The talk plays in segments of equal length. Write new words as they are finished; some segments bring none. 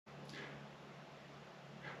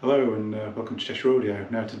Hello and welcome to Cheshire Audio.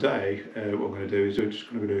 Now today what I'm going to do is we're just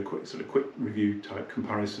going to do a quick review type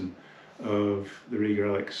comparison of the Rega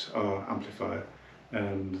Elex R amplifier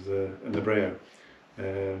and the Brio.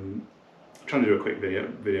 I'm trying to do a quick video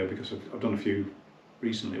because I've done a few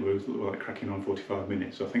recently where it was like cracking on 45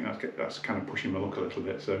 minutes, so I think that's kind of pushing my luck a little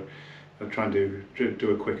bit. So I'll try and do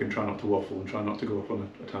a quick and try not to waffle and try not to go off on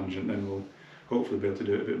a tangent, then we'll hopefully be able to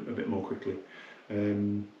do it a bit more quickly.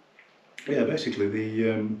 Yeah, basically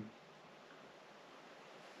the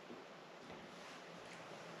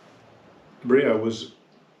Brio was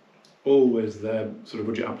always their sort of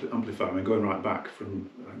budget amplifier. I mean, going right back from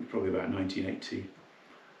probably about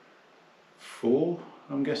 1984,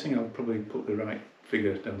 I'm guessing. I'll probably put the right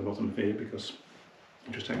figure down the bottom of here because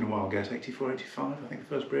I'm just taking a wild guess. 84, 85, I think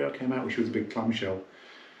the first Brio came out, which was a big clamshell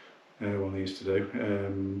one they used to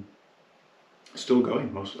do. Still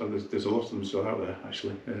going. There's a lot of them still out there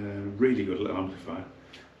actually. Really good little amplifier.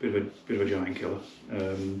 Bit of a giant killer.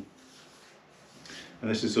 And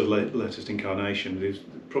this is sort of latest incarnation. There's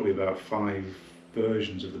probably about 5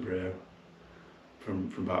 versions of the Brio from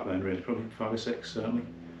back then, really, probably 5 or 6 certainly.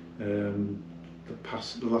 The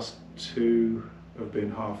last 2 have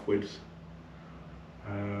been half width,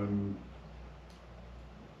 and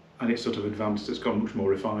it's sort of advanced. It's got much more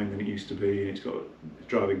refined than it used to be, and it's got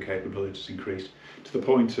driving capabilities increased to the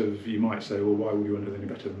point of, you might say, well, why would you want anything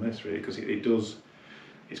better than this, really? Because it does.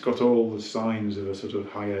 It's got all the signs of a sort of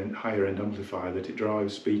higher end amplifier, that it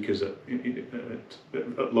drives speakers at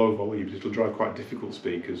low volumes. It'll drive quite difficult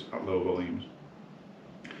speakers at low volumes,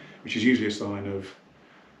 which is usually a sign of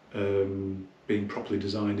being properly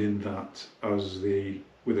designed, in that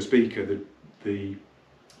with a speaker the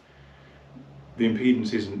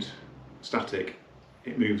impedance isn't static,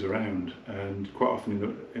 it moves around, and quite often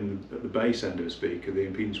at the bass end of a speaker the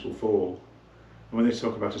impedance will fall. And when they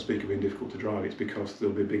talk about a speaker being difficult to drive, it's because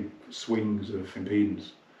there'll be big swings of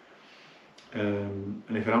impedance. And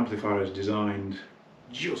if an amplifier is designed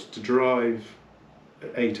just to drive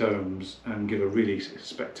at 8 ohms and give a really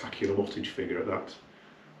spectacular wattage figure at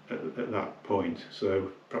that point, so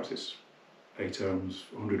perhaps it's 8 ohms,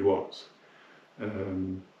 100 watts,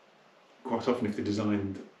 quite often if they're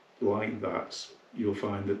designed like that, you'll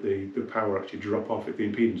find that the power actually drop off. If the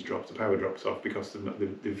impedance drops, the power drops off, because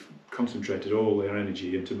they've concentrated all their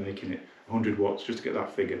energy into making it 100 watts just to get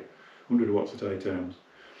that figure, 100 watts at 8 ohms.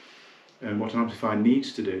 And what an amplifier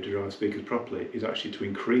needs to do to drive speakers properly is actually to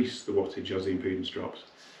increase the wattage as the impedance drops.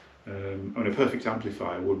 And a perfect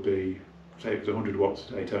amplifier would be, say it was 100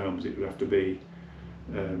 watts at 8 ohms, it would have to be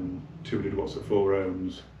 200 watts at 4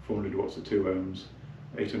 ohms, 400 watts at 2 ohms,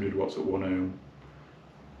 800 watts at 1 ohm,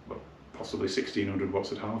 possibly 1600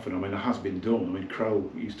 watts at half an ohm. I mean, it has been done. I mean,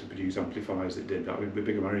 Crow used to produce amplifiers that did that. It would be a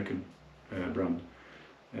big American brand,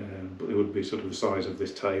 but they would be sort of the size of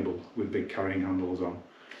this table with big carrying handles on,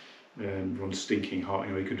 and run stinking hot.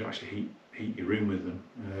 You know, you could actually heat your room with them,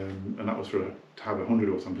 and that was to have a 100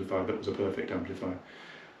 watt amplifier that was a perfect amplifier.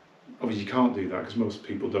 Obviously, you can't do that because most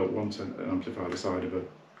people don't want an amplifier the size of a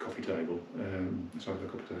coffee table, the size of a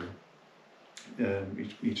coffee table. You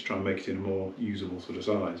need to try and make it in a more usable sort of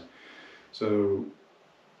size. So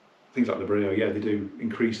things like the Brio, yeah, they do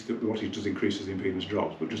increase, the wattage does increase as the impedance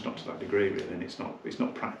drops, but just not to that degree really, and it's not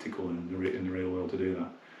practical in the real world to do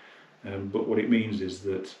that. But what it means is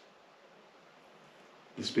that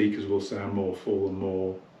the speakers will sound more full and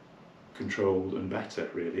more controlled and better,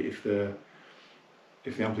 really, if the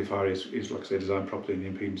amplifier is like I say, designed properly, and the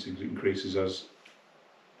impedance increases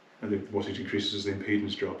and the wattage increases as the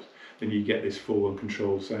impedance drops. Then you get this full and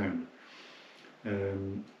controlled sound.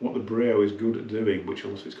 What the Brio is good at doing, which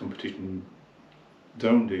also its competition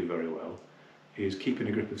don't do very well, is keeping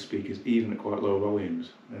a grip of speakers even at quite low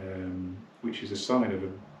volumes, which is a sign of a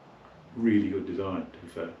really good design, to be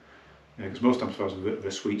fair. Because most amplifiers have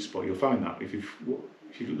a sweet spot. You'll find that if you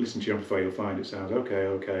listen to your amplifier, you'll find it sounds okay.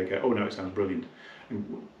 Oh no, it sounds brilliant.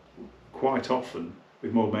 And quite often,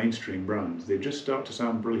 with more mainstream brands, they just start to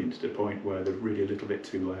sound brilliant to the point where they're really a little bit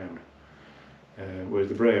too loud. Whereas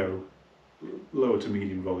the Brio, lower to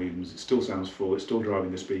medium volumes, it still sounds full, it's still driving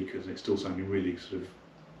the speakers, and it's still sounding really sort of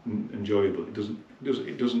enjoyable. It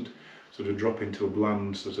doesn't sort of drop into a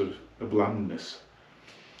blandness.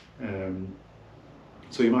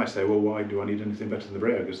 So you might say, well, why do I need anything better than the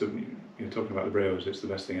Brio? Because you're talking about the Brio as it's the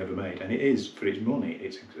best thing ever made, and it is for its money.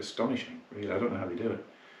 It's astonishing, really. I don't know how they do it.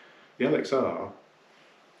 The LXR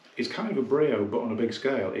is kind of a Brio, but on a big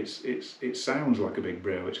scale. It sounds like a big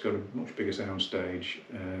Brio. It's got a much bigger sound stage.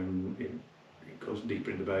 It goes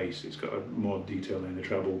deeper in the bass. It's got more detail in the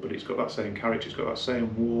treble, but it's got that same character. It's got that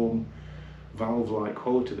same warm, valve-like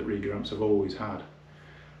quality that Rega amps have always had.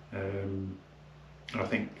 And I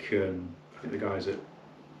think the guys at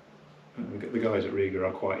Rega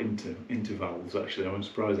are quite into valves. Actually, I'm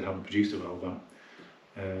surprised they haven't produced a valve amp.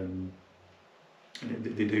 And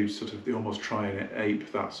they do they almost try and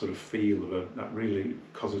ape that sort of feel of that really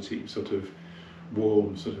cosy, sort of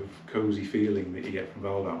warm, sort of cosy feeling that you get from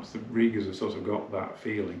valve amps. The Regas have sort of got that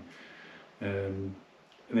feeling. And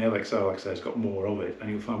the LXR, like I say, has got more of it, and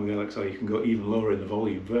you'll find with the LXR you can go even lower in the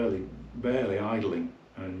volume, barely idling,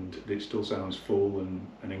 and it still sounds full and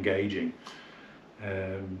engaging.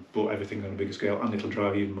 But everything on a bigger scale, and it'll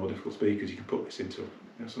drive even more difficult speakers. You can put this into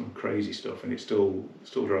some crazy stuff, and it still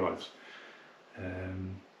drives.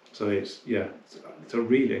 So it's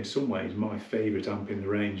really, in some ways, my favourite amp in the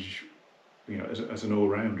range, as an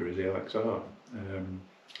all-rounder, is the LXR.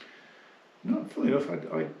 Funny enough,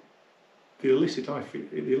 the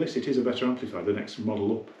Illicit is a better amplifier. The next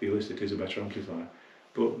model up, the Illicit is a better amplifier.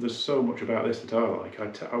 But there's so much about this that I like.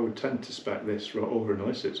 I would tend to spec this over an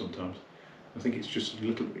Illicit sometimes. I think it's just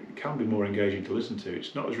it can be more engaging to listen to.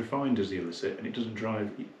 It's not as refined as the Illicit, and it doesn't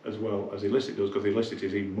drive as well as the Illicit does, because the Illicit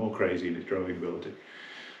is even more crazy in its driving ability.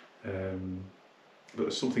 But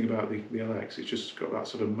there's something about the Elex, it's just got that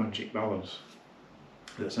sort of magic balance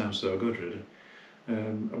that sounds so good, really.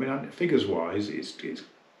 I mean, figures-wise,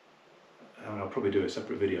 I'll probably do a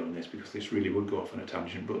separate video on this, because this really would go off on a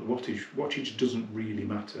tangent, but wattage doesn't really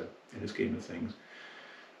matter in the scheme of things.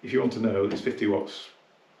 If you want to know, it's 50 watts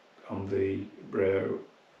on the Brio,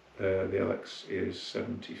 the Elex is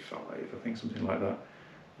 75, I think, something like that.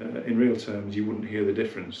 In real terms, you wouldn't hear the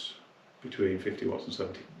difference between 50 watts and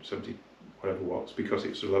 70 whatever watts, because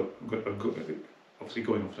it's obviously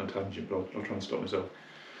going off on a tangent, but I'll try and stop myself.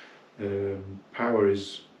 Power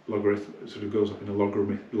is sort of goes up in a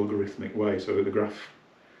logarithmic way, so the graph,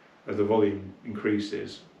 as the volume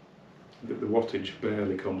increases, the wattage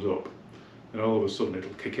barely comes up, and all of a sudden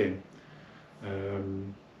it'll kick in.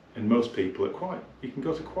 And most people you can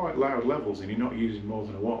go to quite loud levels and you're not using more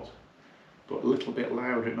than a watt, but a little bit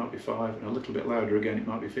louder it might be 5, and a little bit louder again it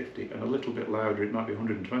might be 50, and a little bit louder it might be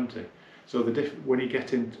 120. So when you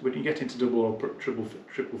get into double or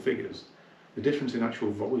triple figures, the difference in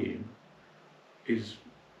actual volume is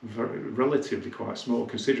relatively quite small,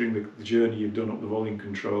 considering the journey you've done up the volume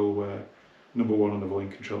control, where number 1 on the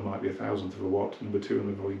volume control might be 1,000th of a watt, number 2 on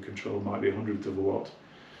the volume control might be 100th of a watt,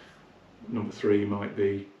 number 3 might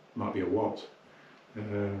be a watt.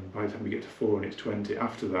 By the time we get to 4 and it's 20,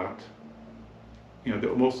 after that,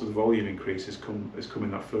 most of the volume increase has come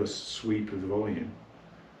in that first sweep of the volume,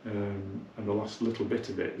 and the last little bit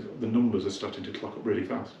of it, the numbers are starting to clock up really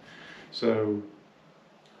fast. So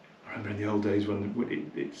I remember in the old days when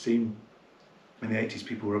it seemed, in the 80s,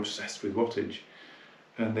 people were obsessed with wattage,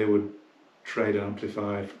 and they would trade an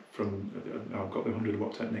amplifier from, I've got the 100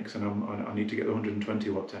 watt Technics and I need to get the 120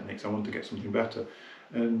 watt Technics, I want to get something better.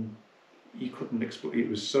 And you couldn't explain, it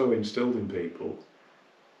was so instilled in people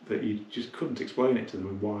that you just couldn't explain it to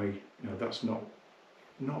them why, that's not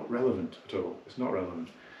relevant at all. It's not relevant.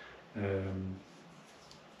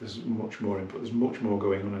 There's much more input, there's much more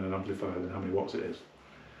going on in an amplifier than how many watts it is.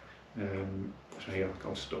 So yeah,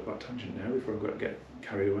 I'll stop that tangent now before I get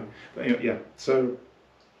carried away. But anyway, yeah, so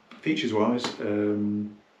features wise,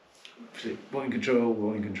 volume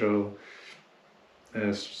control,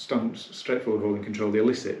 straightforward volume control. The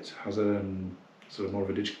Illicit has sort of more of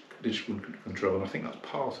a digital control, and I think that's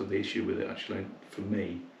part of the issue with it, actually, for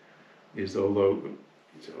me, is although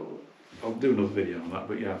I'll do another video on that,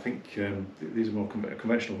 but yeah, I think these are more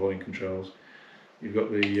conventional volume controls. You've got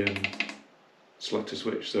the selector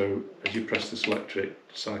switch, so as you press the selector, it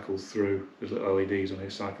cycles through, there's little LEDs on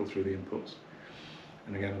it, cycle through the inputs.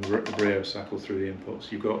 And again, the Brio cycle through the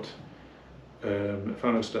inputs. You've got a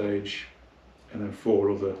phono stage, and then 4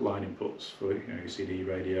 other line inputs for your CD,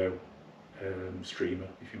 radio, streamer,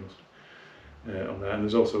 if you must, on there. And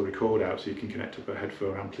there's also a record out, so you can connect up a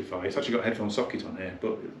headphone amplifier. It's actually got a headphone socket on here,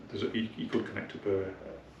 but you could connect up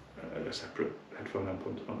a separate headphone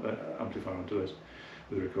amplifier onto this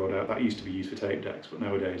with a record out. That used to be used for tape decks, but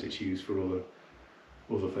nowadays it's used for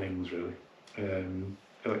other things, really.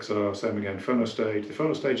 LXR, same again. Phono stage. The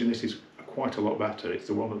phono stage in this is quite a lot better. It's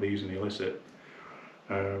the one that they use in the Illicit.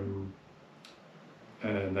 And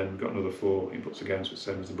then we've got another 4 inputs again, so it's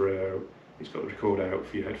the same as the Brio. It's got the record out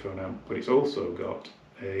for your headphone amp, but it's also got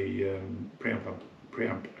a preamp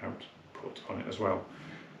output on it as well,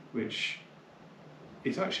 which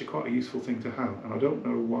is actually quite a useful thing to have. And I don't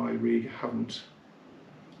know why Rega haven't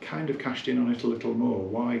kind of cashed in on it a little more.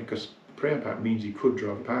 Why? Because preamp out means you could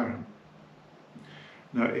drive a power amp.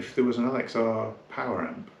 Now, if there was an LXR power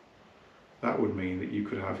amp, that would mean that you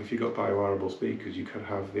could have, if you got biwirable speakers, you could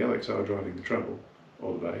have the LXR driving the treble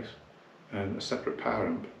or the bass, and a separate power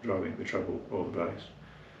amp driving the treble or the bass.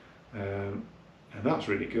 And that's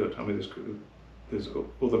really good. I mean, there's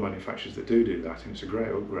other manufacturers that do that, and it's a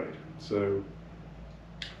great upgrade. So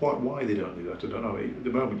why they don't do that, I don't know. At the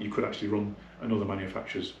moment, you could actually run another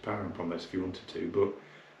manufacturer's power amp on this if you wanted to, but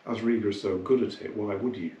as Rega is so good at it, why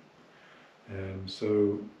would you?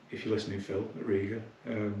 So if you're listening, Phil, at Rega,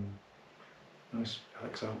 nice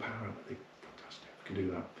LXR power amp, they're fantastic. You can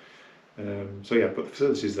do that. So yeah, but the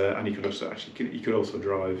facilities there, and you could also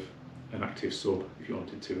drive an active sub if you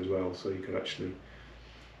wanted to as well. So you could actually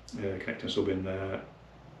connect a sub in there.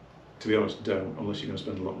 To be honest, don't, unless you're going to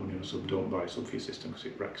spend a lot of money on a sub, don't buy a sub for your system because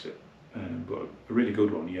it wrecks it. But a really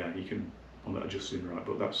good one, yeah, you can on that adjusting right,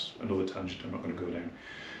 but that's another tangent I'm not going to go down.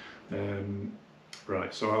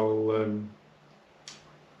 Right, so I'll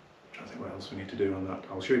try to think what else we need to do on that.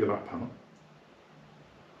 I'll show you the back panel.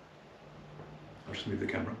 I'll just move the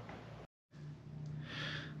camera.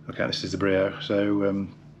 Okay, this is the Brio, so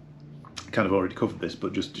kind of already covered this,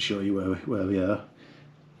 but just to show you where we are.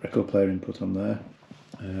 Record player input on there.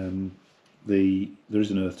 There is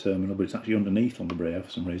an earth terminal, but it's actually underneath on the Brio for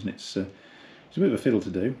some reason. It's a bit of a fiddle to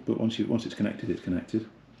do, but once it's connected, it's connected.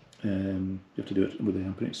 You have to do it with the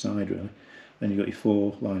amp on its side really. Then you've got your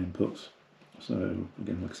 4 line inputs. So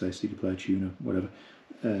again, like I say, CD player, tuner, whatever.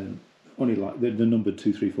 Only like they're numbered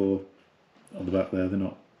 2, 3, 4 on the back there. They're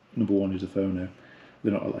not. Number 1 is the phono.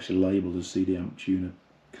 They're not actually labelled as CD amp, tuner,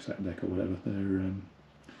 cassette deck or whatever. They're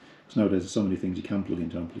because nowadays there's so many things you can plug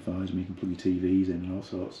into amplifiers. I mean, you can plug your TVs in and all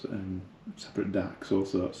sorts, separate DACs, all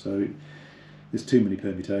sorts. So there's too many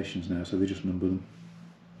permutations now, so they just number them.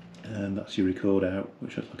 And that's your record out,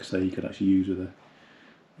 which, like I say, you could actually use with a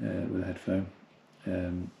headphone.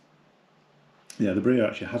 Yeah, the Brio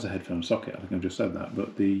actually has a headphone socket. I think I've just said that,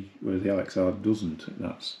 but whereas the LXR doesn't.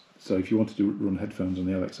 So if you wanted to run headphones on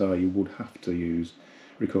the LXR, you would have to use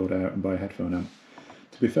record out and buy a headphone amp.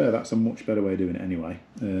 To be fair, that's a much better way of doing it anyway.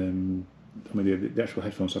 I mean, the actual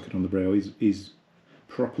headphone socket on the Brio is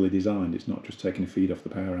properly designed. It's not just taking a feed off the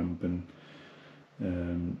power amp and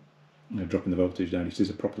dropping the voltage down. It is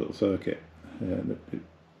a proper little circuit.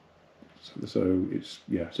 So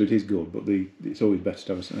it is good, but it's always better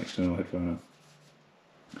to have an external headphone amp.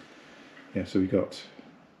 Yeah, so we've got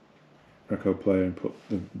record player input.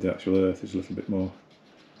 The actual earth is a little bit more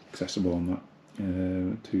accessible on that.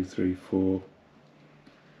 2, 3, 4,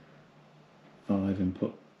 5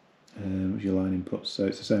 input, which your line inputs. So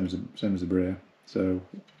it's the same as the Brio. So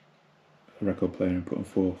a record player input and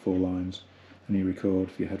four lines, and you record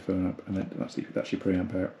for your headphone amp, and then that's your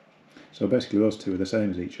preamp out. So basically those two are the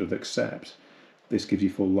same as each other, except this gives you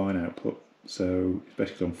full line output. So it's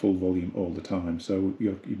basically on full volume all the time. So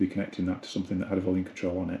you'd be connecting that to something that had a volume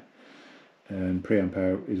control on it. And preamp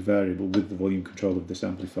out is variable with the volume control of this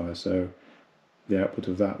amplifier. So the output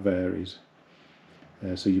of that varies.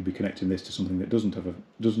 So you'd be connecting this to something that doesn't have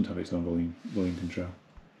its own volume control.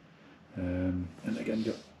 And again, you've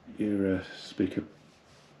got your speaker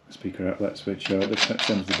outlet switch. The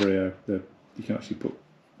same as the Brio. You can actually put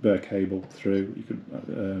bare cable through. You could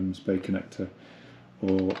spade connector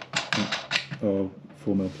or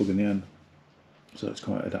 4mm plug in the end. So it's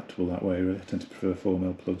quite adaptable that way. Really, I tend to prefer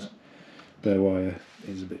 4mm plugs. Bare wire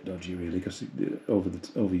is a bit dodgy really, because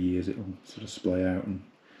over years it will sort of splay out and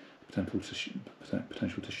potential to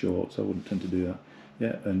short. So I wouldn't tend to do that.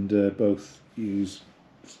 Yeah, and both use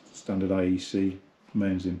standard IEC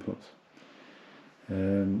mains inputs.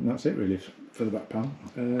 That's it really for the back panel.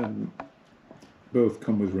 Both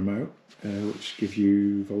come with remote, which gives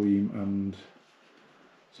you volume and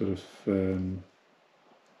sort of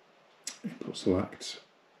input select,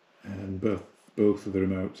 and both of the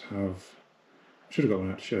remotes have. I should have got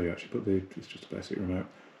one out to show you actually, but it's just a basic remote.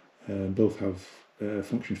 Both have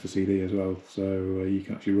functions for CD as well, so you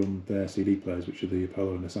can actually run their CD players, which are the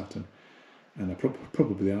Apollo and the Saturn, and they're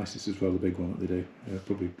probably the ISIS as well, the big one that they do.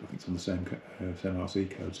 Probably I think it's on the same RC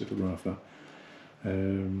code, so it'll run off that.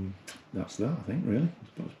 That's that, I think, really.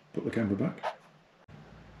 Let's put the camera back.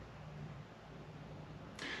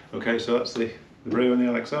 Okay, so that's the Brio and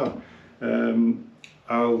the LXR.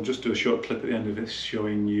 I'll just do a short clip at the end of this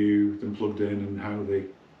showing you them plugged in and how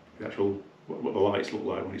what the lights look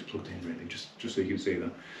like when it's plugged in, really, just so you can see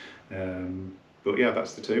them. But yeah,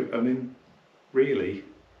 that's the two. I mean, really,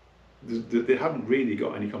 they haven't really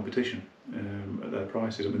got any competition at their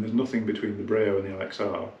prices. I mean, there's nothing between the Brio and the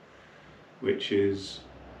LXR, which is,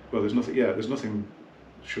 well, there's nothing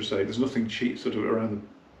cheap, sort of around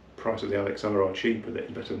the price of the LXR or cheaper that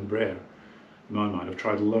is better than the Brio. In my mind, I've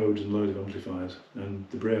tried loads and loads of amplifiers, and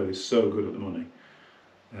the Brio is so good at the money.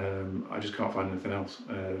 I just can't find anything else.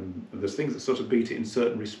 There's things that sort of beat it in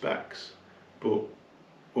certain respects, but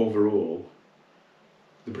overall,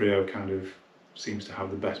 the Brio kind of seems to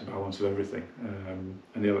have the best balance of everything,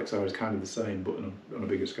 and the Elex is kind of the same, but on a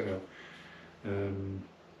bigger scale.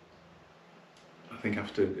 I think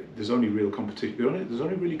after there's only real competition. There's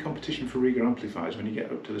only really competition for Rega amplifiers when you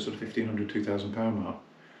get up to the sort of £1,500–2,000 mark.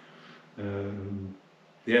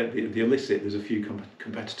 Yeah, the Illicit, there's a few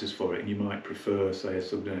competitors for it, and you might prefer, say, a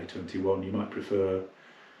Sub 21. You might prefer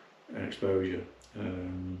an Exposure.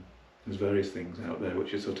 There's various things out there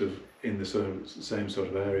which are sort of in the same sort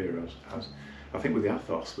of area as I think with the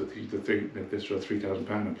Athos, with this sort of £3,000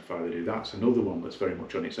 amplifier they do. That's another one that's very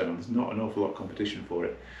much on its own. There's not an awful lot of competition for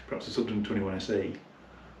it. Perhaps a Sub 21 SE,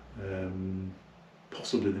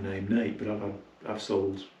 possibly the name Nate, but I've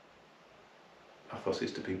sold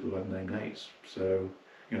Athoses to people who had name Nates. So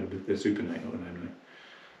you know, the Super Nate, not the name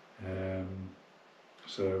Nate.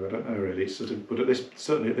 So I don't know really. It's sort of, but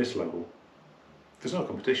certainly at this level, there's no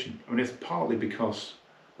competition. I mean, it's partly because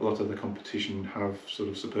a lot of the competition have sort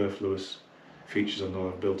of superfluous features, and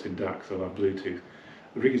they'll have built-in DACs, they'll have Bluetooth.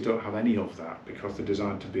 The Regas don't have any of that because they're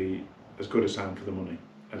designed to be as good a sound for the money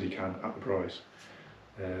as you can at the price.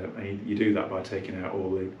 And you do that by taking out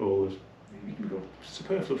all the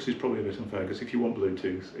superfluous is probably a bit unfair, because if you want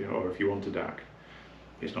Bluetooth, you know, or if you want a DAC,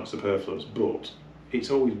 it's not superfluous, but it's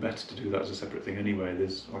always better to do that as a separate thing anyway.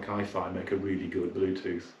 There's, like, Hi-Fi make a really good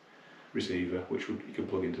Bluetooth receiver, which you could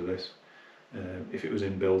plug into this. If it was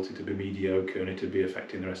inbuilt, it'd be mediocre and it'd be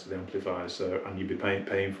affecting the rest of the amplifiers. So, and you'd be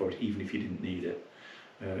paying for it even if you didn't need it.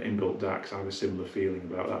 Inbuilt DACs, I have a similar feeling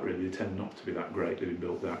about that really. They tend not to be that great, the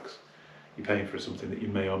inbuilt DACs. You're paying for something that you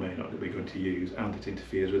may or may not be going to use, and it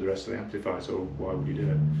interferes with the rest of the amplifier, so why would you do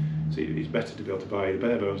it? So it's better to be able to buy the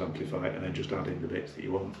bare bones amplifier and then just add in the bits that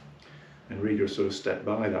you want. And Rega has sort of stepped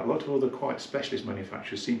by that. A lot of other quite specialist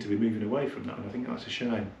manufacturers seem to be moving away from that, and I think that's a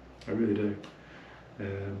shame. I really do.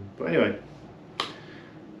 But anyway,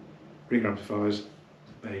 Rega amplifiers,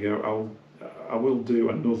 there you go. I will do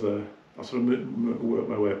another. I'll sort of work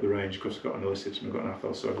my way up the range, because I've got an Illicit and I've got an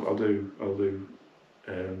Athos, so I'll do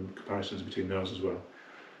comparisons between those as well.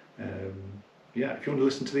 Yeah, if you want to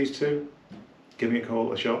listen to these two, give me a call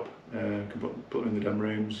at the shop. You can put them in the demo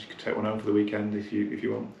rooms. You can take one home for the weekend if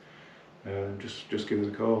you want. Just give us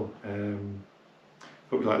a call.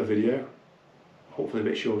 Hope you like the video. Hopefully a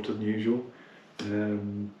bit shorter than usual,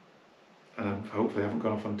 and hopefully I haven't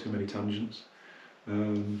gone off on too many tangents.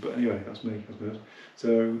 But anyway, that's me, I suppose.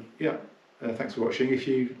 So yeah, thanks for watching. If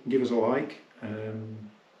you give us a like,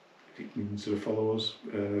 if you can sort of follow us,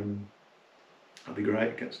 that'd be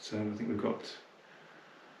great. I think we've got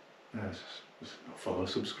not follow,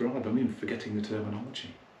 subscribe. I mean, forgetting the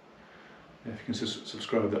terminology. Yeah, if you can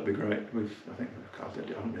subscribe, that'd be great. I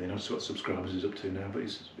don't really know what subscribers is up to now, but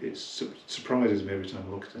it surprises me every time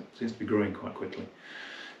I look at it. It seems to be growing quite quickly.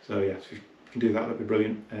 So yeah, if you can do that, that'd be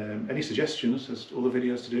brilliant. Any suggestions as to other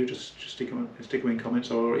videos to do, just stick them in comments,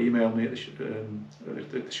 or email me at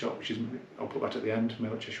the shop, which is, I'll put that at the end,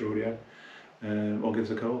 mail at Cheshire Audio, or give us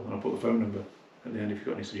a call, and I'll put the phone number at the end if you've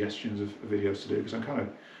got any suggestions of videos to do,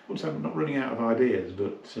 because I'm not running out of ideas,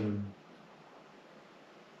 but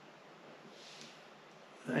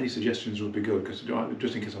any suggestions would be good, because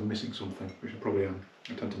just in case I'm missing something, which I probably am.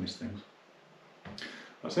 I tend to miss things.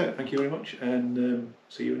 That's it. Thank you very much, and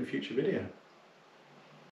see you in a future video.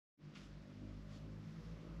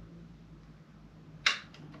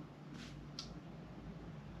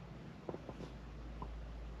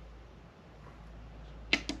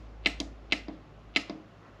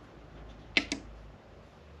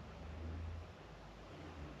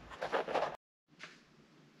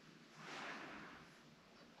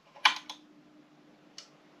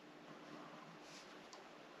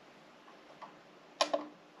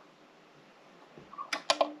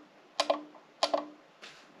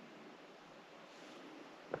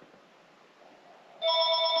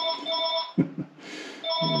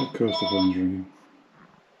 Of course the phone's ringing.